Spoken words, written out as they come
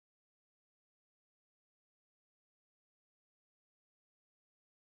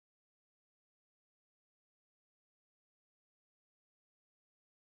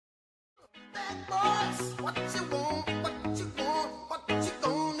Bad boys, what you want, what you want, what you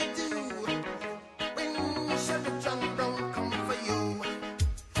gonna do when Chevy John don't come for you?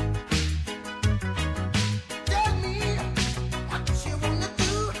 Tell me what you wanna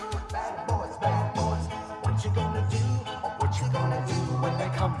do. Bad boys, what you gonna do? What you gonna do when they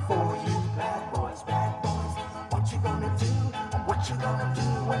come for you? Bad boys, what you gonna do? What you gonna do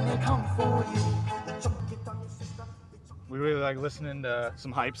when they come for you? We really like listening to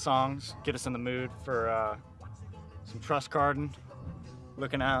some hype songs, get us in the mood for some trust carding,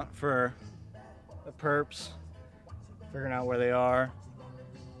 looking out for the perps, figuring out where they are.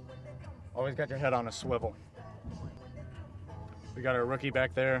 Always got your head on a swivel. We got our rookie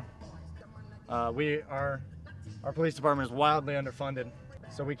back there. Our police department is wildly underfunded,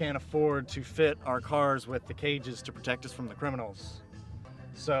 so we can't afford to fit our cars with the cages to protect us from the criminals.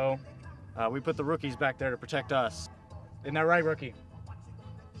 So we put the rookies back there to protect us. Isn't that right, rookie?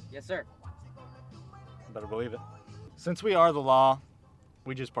 Yes, sir. Better believe it. Since we are the law,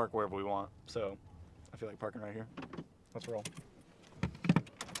 we just park wherever we want. So I feel like parking right here. Let's roll.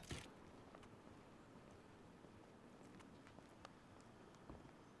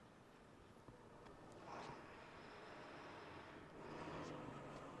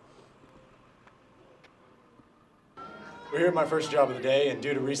 We're here at my first job of the day, and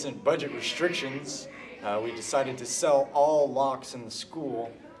due to recent budget restrictions, we decided to sell all locks in the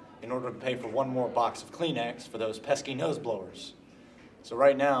school in order to pay for one more box of Kleenex for those pesky nose blowers. So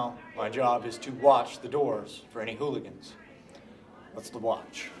right now, my job is to watch the doors for any hooligans. What's the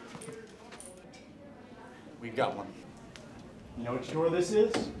watch? We've got one. You know which door this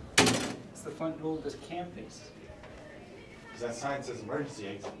is? It's the front door of this campus. Because that sign says emergency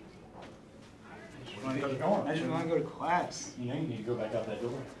exit. I just want to go to class. You know you need to go back out that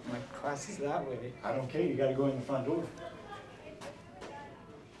door. My class is that way. I don't care, you gotta go in the front door.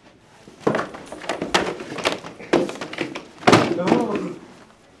 No.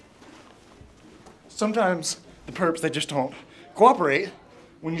 Sometimes the perps, they just don't cooperate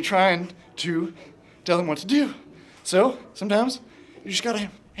when you're trying to tell them what to do. So sometimes you just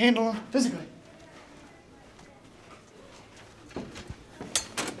gotta handle them physically.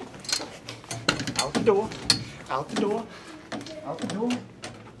 Out the door, out the door, out the door,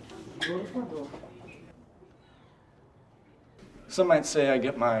 go to the front door. Some might say I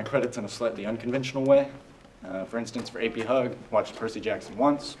get my credits in a slightly unconventional way. For instance, for AP Hug, watched Percy Jackson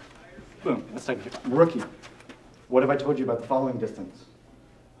once. Boom, let's take a rookie. What have I told you about the following distance?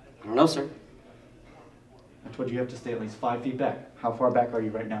 I don't know, sir. I told you have to stay at least 5 feet back. How far back are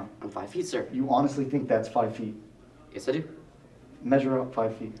you right now? I'm 5 feet, sir. You honestly think that's 5 feet? Yes, I do. Measure up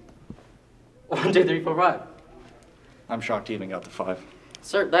 5 feet. 1, 2, 3, 4, 5. I'm shocked he even got to 5.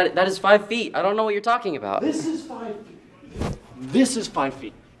 Sir, that is 5 feet. I don't know what you're talking about. This is 5 feet. This is 5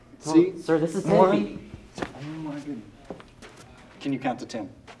 feet. See? Sir, this is 10 feet. Oh my goodness. Can you count to 10?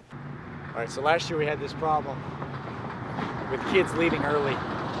 All right, so last year we had this problem with kids leaving early.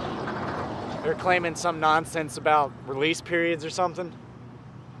 They're claiming some nonsense about release periods or something.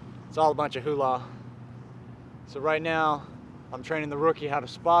 It's all a bunch of hoolah. So right now, I'm training the rookie how to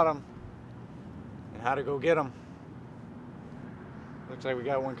spot them and how to go get them. Looks like we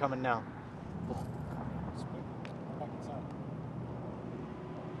got one coming now.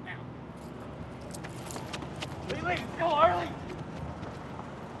 Leave, go early!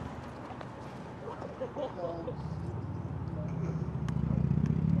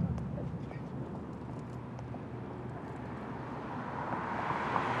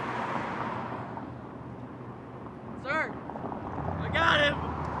 Sir, I got him!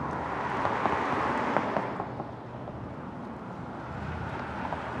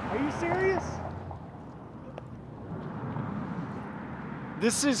 Are you serious?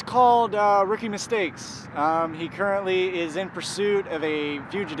 This is called Rookie Mistakes. He currently is in pursuit of a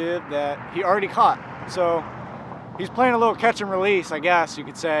fugitive that he already caught. So he's playing a little catch and release, I guess you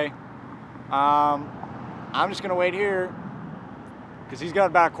could say. I'm just gonna wait here because he's got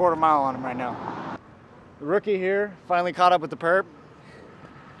about a quarter mile on him right now. The rookie here finally caught up with the perp.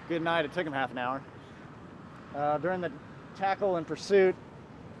 Good night, it took him half an hour. During the tackle and pursuit,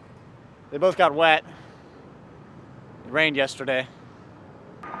 they both got wet. It rained yesterday.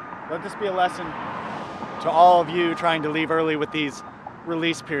 Let this be a lesson to all of you trying to leave early with these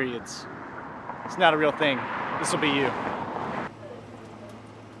release periods. It's not a real thing. This will be you.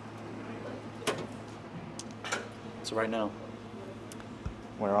 So right now,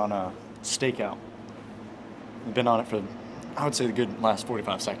 we're on a stakeout. We've been on it for, I would say, the good last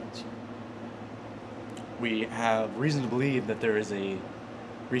 45 seconds. We have reason to believe that there is a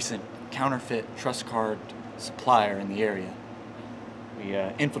recent counterfeit trust card supplier in the area. We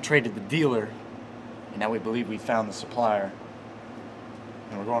infiltrated the dealer, and now we believe we found the supplier.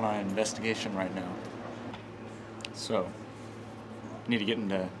 And we're going on an investigation right now. So, I need to get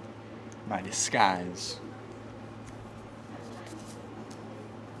into my disguise.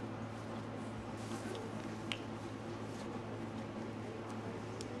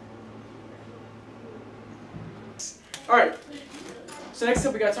 All right. So next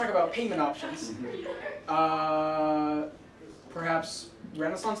up, we gotta talk about payment options. Perhaps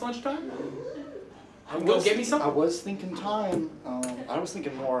Renaissance lunchtime? Go get me some? I was thinking time. I was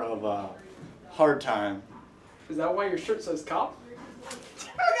thinking more of hard time. Is that why your shirt says cop?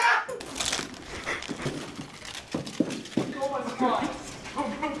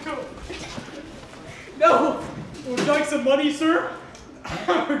 No! Would you like some money, sir?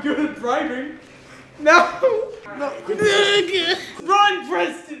 I'm good at bribing. No! No! Run,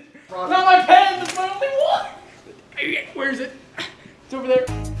 Preston! Not my pen! That's my only one! Where is it? It's over there.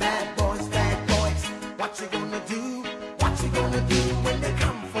 Bad boys, what you gonna do? What you gonna do when they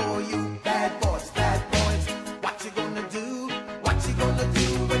come for you? Bad boys, what you gonna do? What you gonna do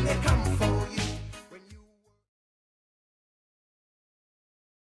when they come for you? When you...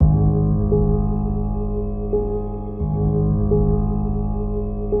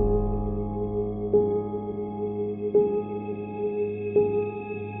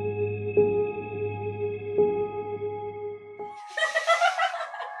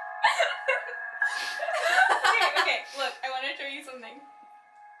 Okay, look, I want to show you something.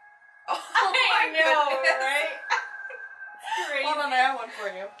 Oh I my know, goodness. right? Crazy. Hold on, I have one for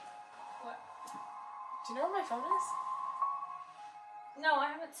you. What? Do you know where my phone is? No, I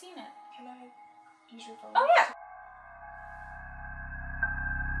haven't seen it. Can I use your phone? Oh, yeah.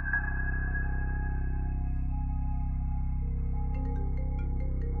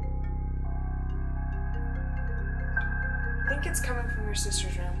 I think it's coming from your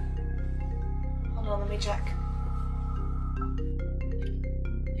sister's room. Hold on, let me check.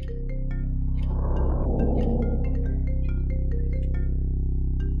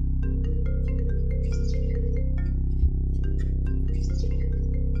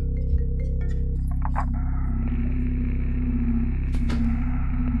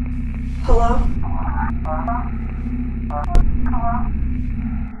 Hello?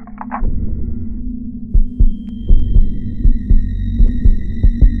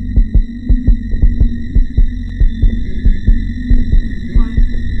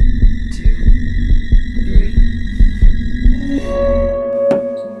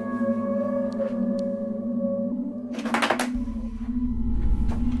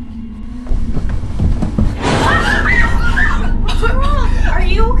 Are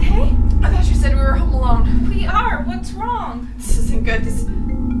you okay? I thought you said we were home alone. We are. What's wrong? This isn't good. This.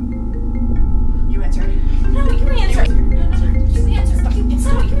 You answer. No, you answer. No, you answer. No, you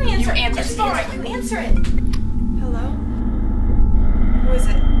answer. You answer. It's fine. You answer it. Hello? Who is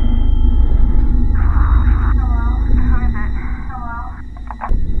it?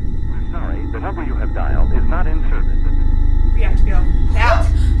 Sorry, the number you have dialed is not in service. We have to go. Now!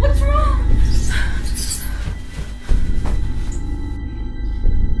 What's wrong?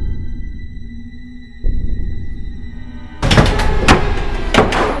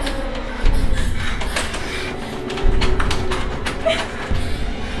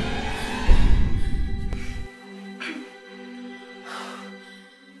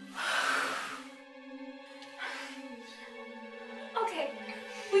 Okay,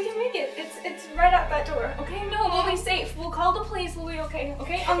 we can make it. It's right out that door. Okay, no, we'll be safe. We'll call the police. We'll be okay.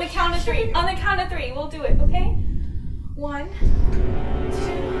 Okay, on the count of three. On the count of three, we'll do it. Okay. 1, 2,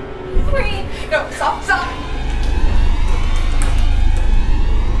 3. No, stop, stop!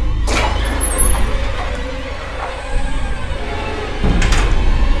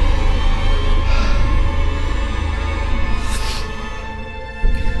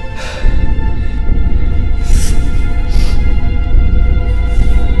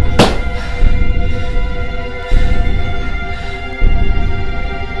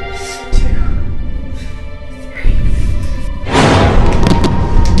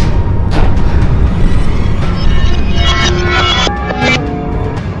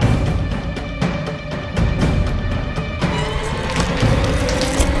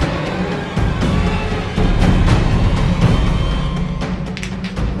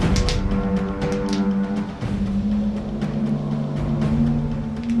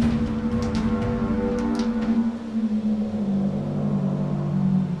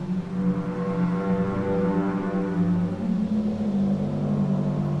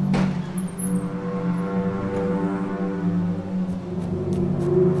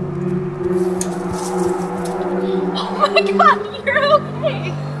 Oh my God, you're okay.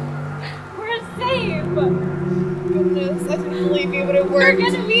 We're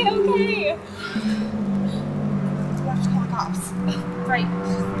gonna be okay. You have to call the cops. Right.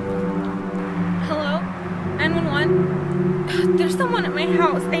 Hello? 911? There's someone at my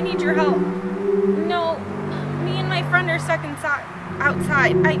house. I need your help. No, me and my friend are stuck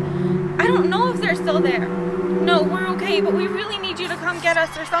outside. I don't know if they're still there. No, we're okay, but we really need you to come get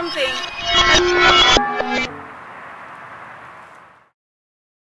us or something.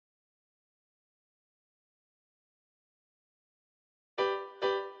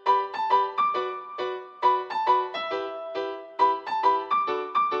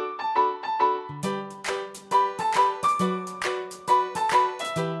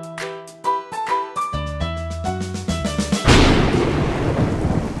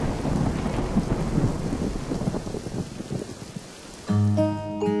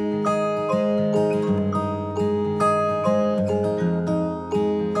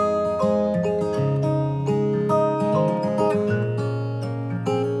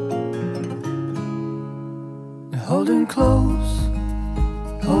 Holding close,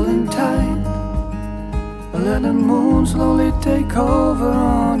 holding tight, let the moon slowly take over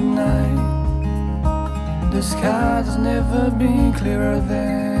on night. The sky has never been clearer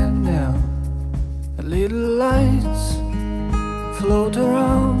than now. The little lights float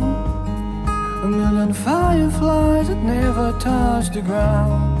around, a million fireflies that never touch the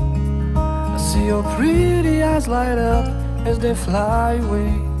ground. I see your pretty eyes light up as they fly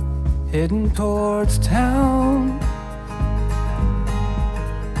away, heading towards town.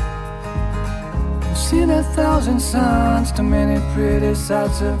 I've seen 1,000 signs, too many pretty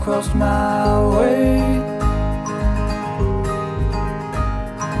sights have crossed my way.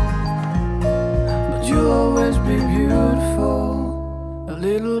 But you'll always be beautiful, a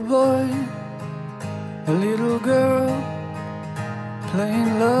little boy, a little girl,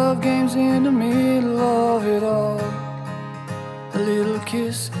 playing love games in the middle of it all. A little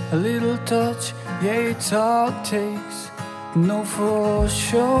kiss, a little touch, yeah, it's all it takes, know for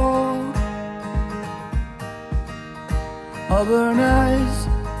sure. Auburn eyes,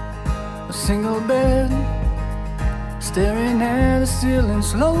 a single bed, staring at the ceiling,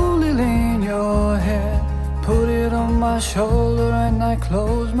 slowly lean your head. Put it on my shoulder and I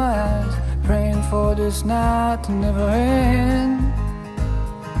close my eyes, praying for this night to never end.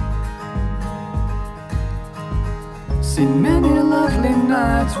 Seen many lovely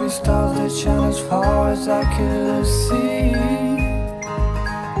nights with stars that shine as far as I could see,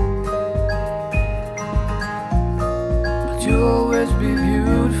 but you'll always be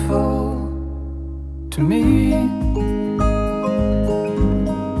beautiful to me.